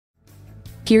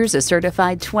Here's a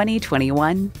certified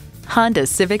 2021 Honda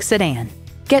Civic Sedan.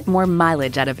 Get more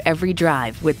mileage out of every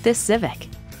drive with this Civic.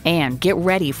 And get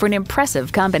ready for an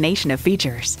impressive combination of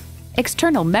features: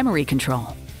 external memory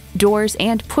control, doors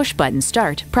and push-button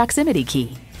start proximity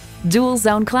key,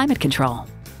 dual-zone climate control,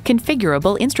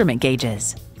 configurable instrument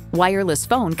gauges, wireless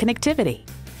phone connectivity,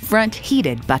 front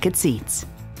heated bucket seats,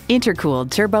 intercooled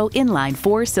turbo inline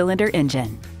 4-cylinder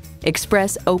engine,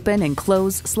 express open and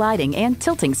close sliding and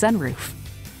tilting sunroof,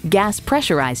 gas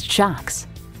pressurized shocks,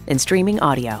 and streaming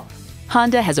audio.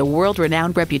 Honda has a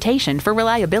world-renowned reputation for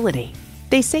reliability.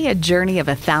 They say a journey of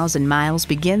 1,000 miles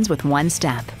begins with one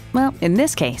step. Well, in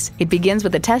this case, it begins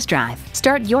with a test drive.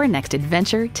 Start your next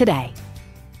adventure today.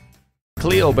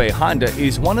 Cleo Bay Honda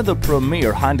is one of the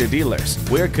premier Honda dealers.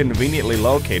 We're conveniently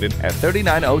located at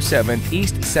 3907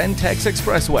 East Cen-Tex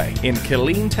Expressway in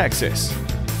Killeen, Texas.